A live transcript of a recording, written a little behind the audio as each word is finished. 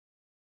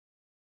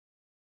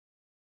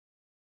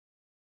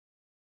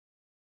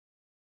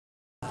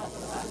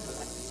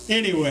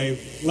Anyway,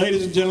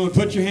 ladies and gentlemen,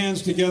 put your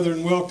hands together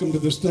and welcome to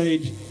the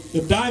stage the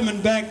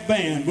Diamondback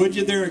Band. Would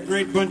you? They're a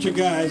great bunch of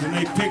guys, and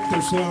they picked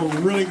themselves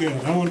really good,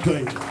 I want to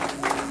tell you.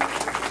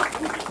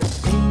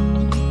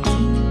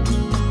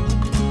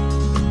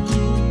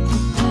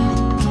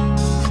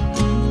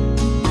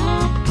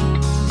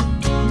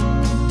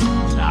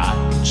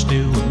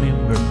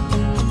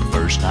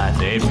 Night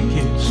that we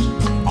kissed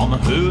on the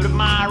hood of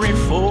my red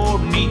Ford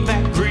beneath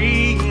that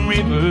green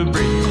river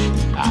bridge.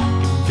 I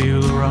can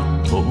feel the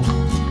rumble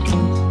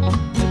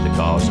that the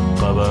cars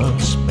above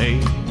us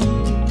made.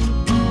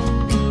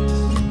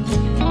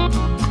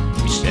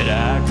 We set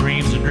our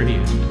dreams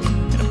adrift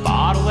in a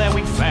bottle that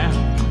we found,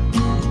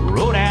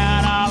 rode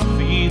out our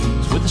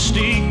fields with a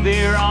stick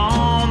there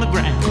on the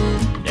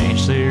ground,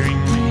 danced there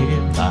in the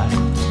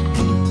headlights,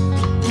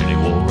 and they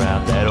wore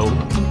out that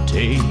old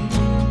tape.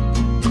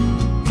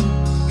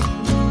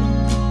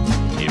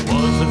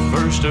 The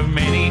first of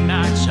many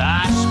nights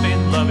I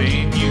spent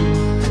loving you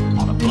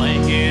on a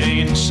blanket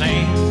in the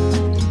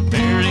sand,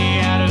 barely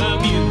out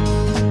of view.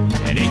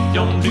 And it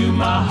don't do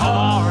my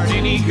heart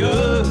any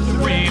good to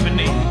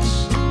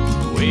reminisce.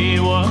 The way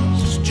it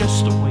was is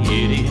just the way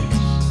it is.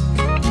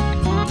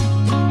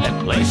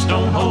 That place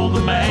don't hold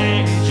the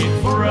magic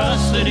for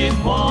us that it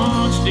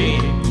once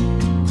did.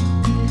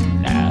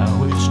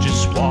 Now it's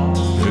just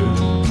water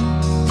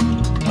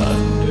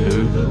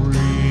under the bridge.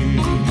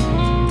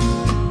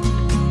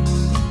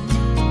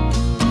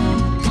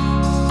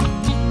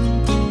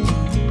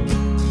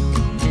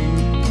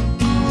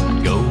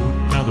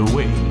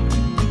 Way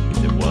if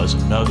there was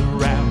another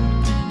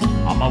route.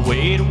 On my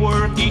way to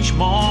work each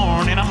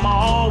morning, I'm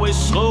always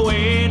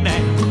slowing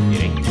down.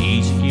 It ain't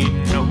easy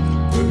getting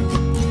over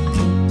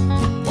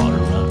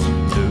water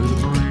under the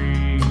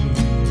bridge.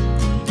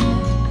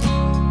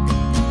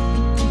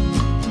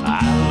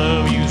 I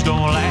love yous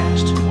don't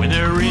last when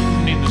they're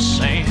written in the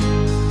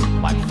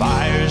sand, like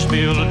fires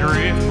built of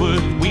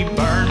driftwood we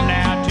burn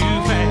out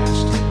too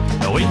fast.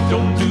 No, it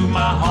don't do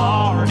my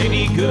heart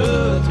any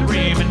good to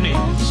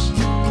reminisce.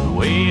 The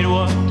way it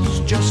was is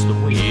just the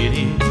way it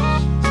is.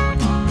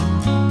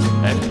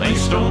 That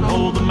place don't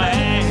hold the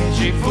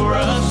magic for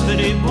us that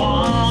it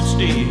once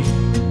did.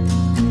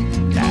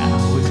 Now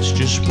it's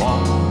just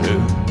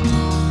water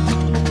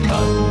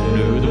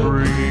under the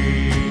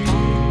bridge.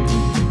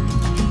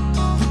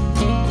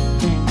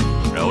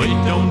 No,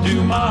 it don't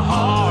do my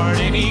heart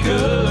any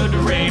good to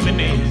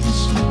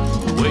reminisce.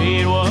 The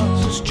way it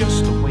was is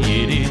just the way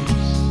it is.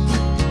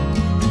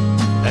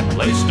 That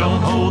place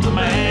don't hold the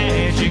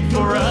magic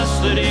for us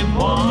that it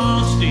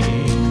once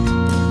did.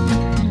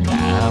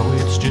 Now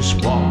it's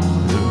just water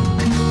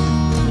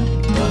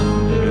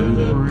under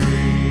the bridge.